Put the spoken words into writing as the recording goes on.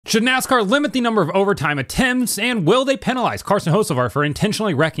Should NASCAR limit the number of overtime attempts, and will they penalize Carson Hocevar for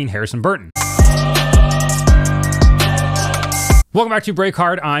intentionally wrecking Harrison Burton? Welcome back to Break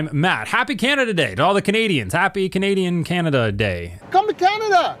Hard. I'm Matt. Happy Canada Day to all the Canadians. Happy Canadian Canada Day. Come to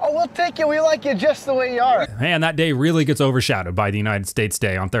Canada. Oh, we'll take you. We like you just the way you are. Man, that day really gets overshadowed by the United States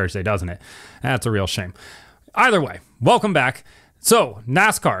Day on Thursday, doesn't it? That's a real shame. Either way, welcome back. So,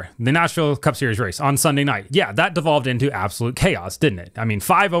 NASCAR, the Nashville Cup Series race on Sunday night. Yeah, that devolved into absolute chaos, didn't it? I mean,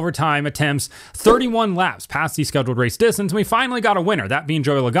 5 overtime attempts, 31 laps past the scheduled race distance, and we finally got a winner, that being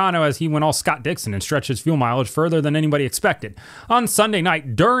Joey Logano, as he went all Scott Dixon and stretched his fuel mileage further than anybody expected. On Sunday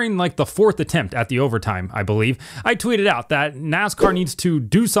night, during like the 4th attempt at the overtime, I believe, I tweeted out that NASCAR needs to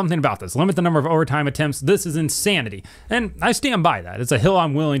do something about this, limit the number of overtime attempts. This is insanity. And I stand by that. It's a hill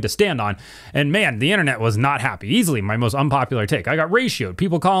I'm willing to stand on. And man, the internet was not happy. Easily my most unpopular take. I got ratioed,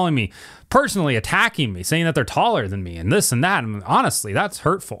 people calling me, personally attacking me, saying that they're taller than me and this and that. And honestly, that's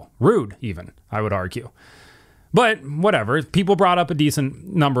hurtful, rude even, I would argue. But whatever, people brought up a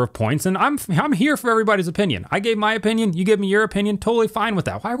decent number of points, and I'm here for everybody's opinion. I gave my opinion, you give me your opinion, totally fine with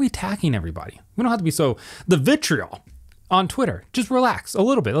that. Why are we attacking everybody? We don't have to be so, the vitriol on Twitter, just relax a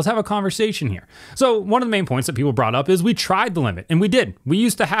little bit. Let's have a conversation here. So one of the main points that people brought up is we tried the limit, and we did. We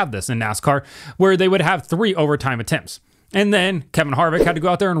used to have this in NASCAR where they would have 3 overtime attempts. And then Kevin Harvick had to go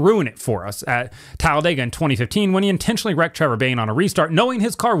out there and ruin it for us at Talladega in 2015 when he intentionally wrecked Trevor Bayne on a restart, knowing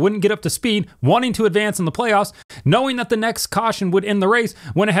his car wouldn't get up to speed, wanting to advance in the playoffs, knowing that the next caution would end the race,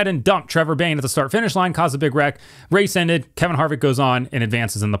 went ahead and dumped Trevor Bayne at the start-finish line, caused a big wreck. Race ended. Kevin Harvick goes on and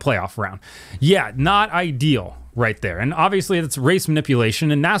advances in the playoff round. Yeah, not ideal right there. And obviously it's race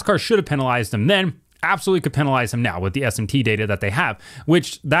manipulation, and NASCAR should have penalized him then. Absolutely could penalize him now with the SMT data that they have,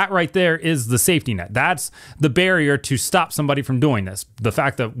 which that right there is the safety net. That's the barrier to stop somebody from doing this. The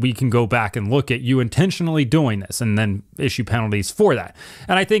fact that we can go back and look at you intentionally doing this and then issue penalties for that.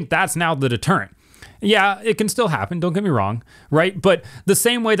 And I think that's now the deterrent. Yeah, it can still happen, don't get me wrong, right? But the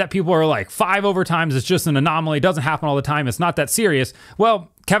same way that people are like 5 overtimes is just an anomaly, it doesn't happen all the time, it's not that serious.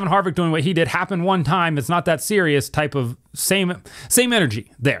 Well, Kevin Harvick doing what he did happened one time, it's not that serious type of same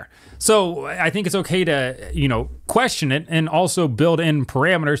energy there. So I think it's okay to, question it and also build in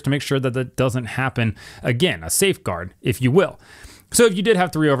parameters to make sure that that doesn't happen again, a safeguard, if you will. So if you did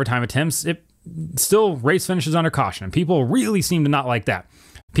have 3 overtime attempts, it still race finishes under caution, and people really seem to not like that.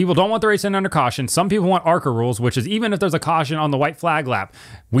 People don't want the race end under caution. Some people want ARCA rules, which is even if there's a caution on the white flag lap,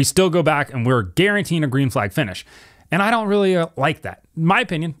 we still go back and we're guaranteeing a green flag finish. And I don't really like that. In my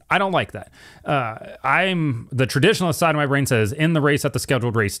opinion, I don't like that. I'm the traditionalist side of my brain says in the race at the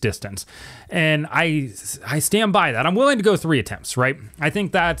scheduled race distance. And I stand by that. I'm willing to go 3 attempts, right? I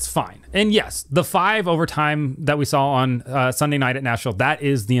think that's fine. And yes, the 5 overtime that we saw on Sunday night at Nashville, that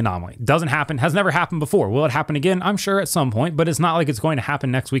is the anomaly. Doesn't happen, has never happened before. Will it happen again? I'm sure at some point, but it's not like it's going to happen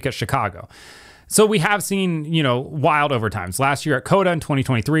next week at Chicago. So we have seen, wild overtimes. Last year at COTA in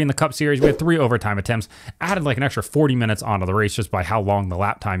 2023 in the Cup Series, we had 3 overtime attempts, added like an extra 40 minutes onto the race just by how long the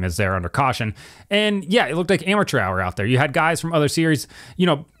lap time is there under caution. And yeah, it looked like amateur hour out there. You had guys from other series,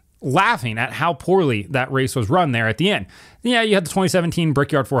 laughing at how poorly that race was run there at the end. Yeah, you had the 2017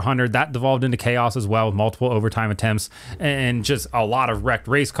 Brickyard 400. That devolved into chaos as well with multiple overtime attempts and just a lot of wrecked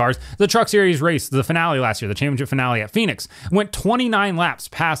race cars. The Truck Series race, the finale last year, the championship finale at Phoenix, went 29 laps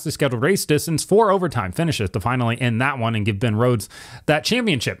past the scheduled race distance, 4 overtime finishes to finally end that one and give Ben Rhodes that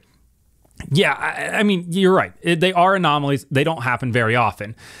championship. Yeah, I mean, you're right. They are anomalies. They don't happen very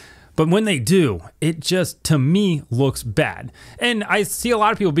often. But when they do, it just, to me, looks bad. And I see a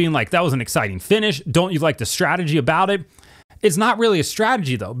lot of people being like, that was an exciting finish. Don't you like the strategy about it? It's not really a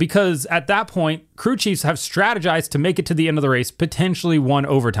strategy, though, because at that point, crew chiefs have strategized to make it to the end of the race, potentially 1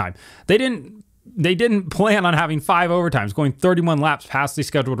 overtime. They didn't plan on having 5 overtimes, going 31 laps past the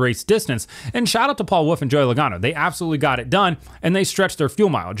scheduled race distance. And shout out to Paul Wolfe and Joey Logano. They absolutely got it done, and they stretched their fuel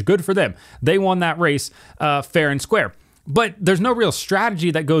mileage. Good for them. They won that race fair and square. But there's no real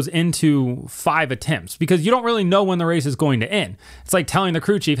strategy that goes into 5 attempts because you don't really know when the race is going to end. It's like telling the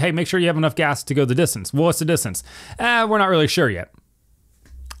crew chief, hey, make sure you have enough gas to go the distance. Well, what's the distance? We're not really sure yet.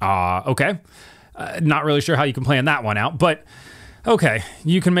 Okay. Not really sure how you can plan that one out, but okay,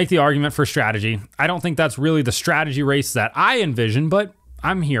 you can make the argument for strategy. I don't think that's really the strategy race that I envision, but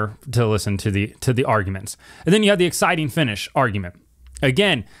I'm here to listen to the arguments. And then you have the exciting finish argument.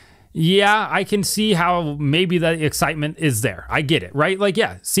 Again, yeah, I can see how maybe the excitement is there. I get it, right? Like,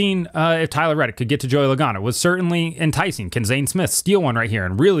 yeah, seeing if Tyler Reddick could get to Joey Logano was certainly enticing. Can Zane Smith steal one right here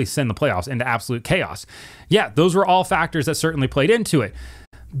and really send the playoffs into absolute chaos? Yeah, those were all factors that certainly played into it.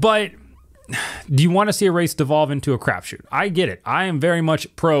 But do you want to see a race devolve into a crapshoot? I get it. I am very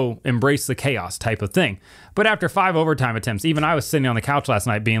much pro embrace the chaos type of thing. But after 5 overtime attempts, even I was sitting on the couch last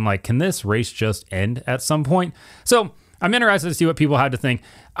night being like, can this race just end at some point? So I'm interested to see what people have to think.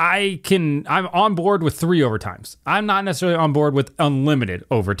 I'm on board with 3 overtimes. I'm not necessarily on board with unlimited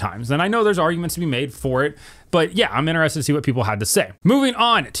overtimes. And I know there's arguments to be made for it, but yeah, I'm interested to see what people had to say. Moving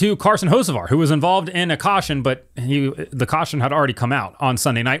on to Carson Hocevar, who was involved in a caution, but the caution had already come out on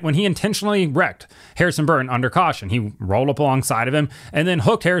Sunday night when he intentionally wrecked Harrison Burton under caution. He rolled up alongside of him and then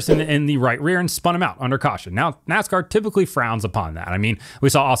hooked Harrison in the right rear and spun him out under caution. Now, NASCAR typically frowns upon that. I mean, we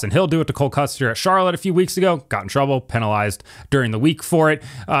saw Austin Hill do it to Cole Custer at Charlotte a few weeks ago, got in trouble, penalized during the week for it.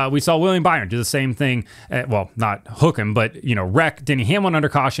 We saw William Byron do the same thing, not hook him, but, wreck Denny Hamlin under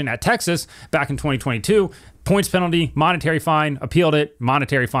caution at Texas back in 2022. Points penalty, monetary fine, appealed it,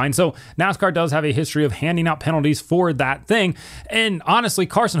 monetary fine. So NASCAR does have a history of handing out penalties for that thing. And honestly,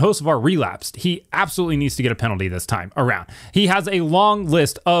 Carson Hocevar relapsed. He absolutely needs to get a penalty this time around. He has a long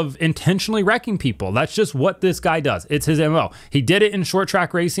list of intentionally wrecking people. That's just what this guy does. It's his MO. He did it in short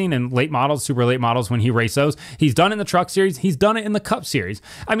track racing and late models, super late models when he raced those. He's done it in the Truck Series. He's done it in the Cup Series.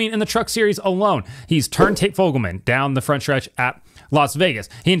 I mean, in the Truck Series alone, he's turned Tate Fogelman down the front stretch at Las Vegas.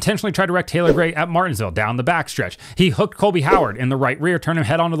 He intentionally tried to wreck Taylor Gray at Martinsville down the backstretch. He hooked Colby Howard in the right rear, turned him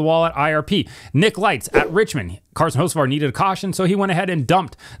head onto the wall at IRP. Nick Lights at Richmond. Carson Hocevar needed a caution, so he went ahead and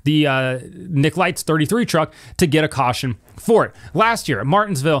dumped the Nick Lights 33 truck to get a caution for it. Last year at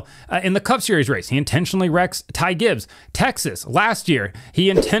Martinsville in the Cup Series race, he intentionally wrecks Ty Gibbs. Texas, last year, he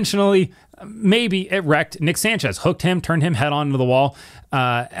intentionally maybe it wrecked Nick Sanchez, hooked him, turned him head onto the wall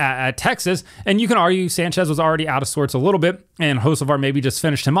at Texas. And you can argue Sanchez was already out of sorts a little bit and Hocevar maybe just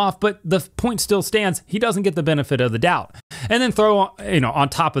finished him off, but the point still stands. He doesn't get the benefit of the doubt. And then throw, on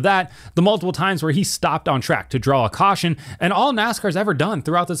top of that, the multiple times where he stopped on track to draw a caution. And all NASCAR's ever done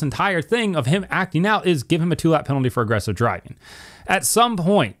throughout this entire thing of him acting out is give him a 2-lap penalty for aggressive driving. At some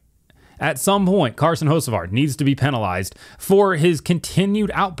point, Carson Hocevar needs to be penalized for his continued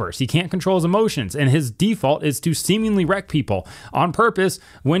outbursts. He can't control his emotions, and his default is to seemingly wreck people on purpose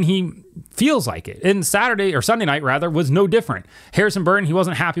when he feels like it. And Sunday night, was no different. Harrison Burton, he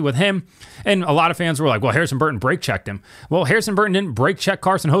wasn't happy with him, and a lot of fans were like, well, Harrison Burton brake checked him. Well, Harrison Burton didn't brake check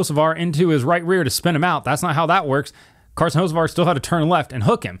Carson Hocevar into his right rear to spin him out. That's not how that works. Carson Hocevar still had to turn left and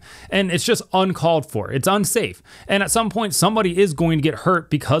hook him. And it's just uncalled for. It's unsafe. And at some point, somebody is going to get hurt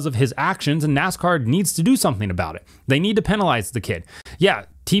because of his actions, and NASCAR needs to do something about it. They need to penalize the kid. Yeah,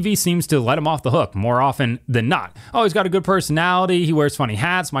 TV seems to let him off the hook more often than not. Oh, he's got a good personality. He wears funny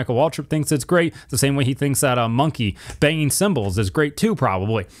hats. Michael Waltrip thinks it's great. The same way he thinks that a monkey banging cymbals is great too,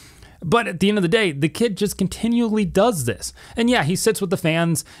 probably. But at the end of the day, the kid just continually does this. And yeah, he sits with the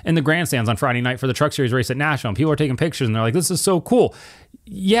fans in the grandstands on Friday night for the Truck Series race at Nashville. And people are taking pictures and they're like, this is so cool.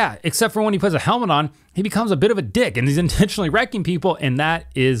 Yeah, except for when he puts a helmet on, he becomes a bit of a dick and he's intentionally wrecking people, and that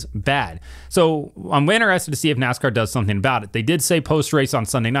is bad. So I'm interested to see if NASCAR does something about it. They did say post-race on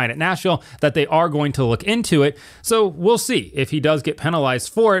Sunday night at Nashville that they are going to look into it. So we'll see if he does get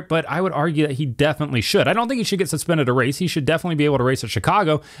penalized for it, but I would argue that he definitely should. I don't think he should get suspended a race. He should definitely be able to race at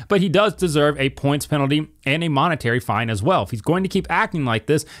Chicago, but he does deserve a points penalty and a monetary fine as well. If he's going to keep acting like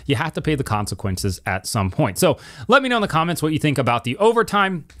this, you have to pay the consequences at some point. So let me know in the comments what you think about the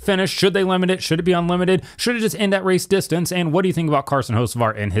overtime finish. Should they limit it? Should it be unlimited? Should it just end at race distance? And what do you think about Carson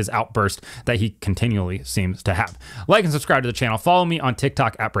Hocevar and his outburst that he continually seems to have? Like and subscribe to the channel. Follow me on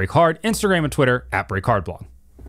TikTok at BreakHard, Instagram and Twitter at BreakHardBlog.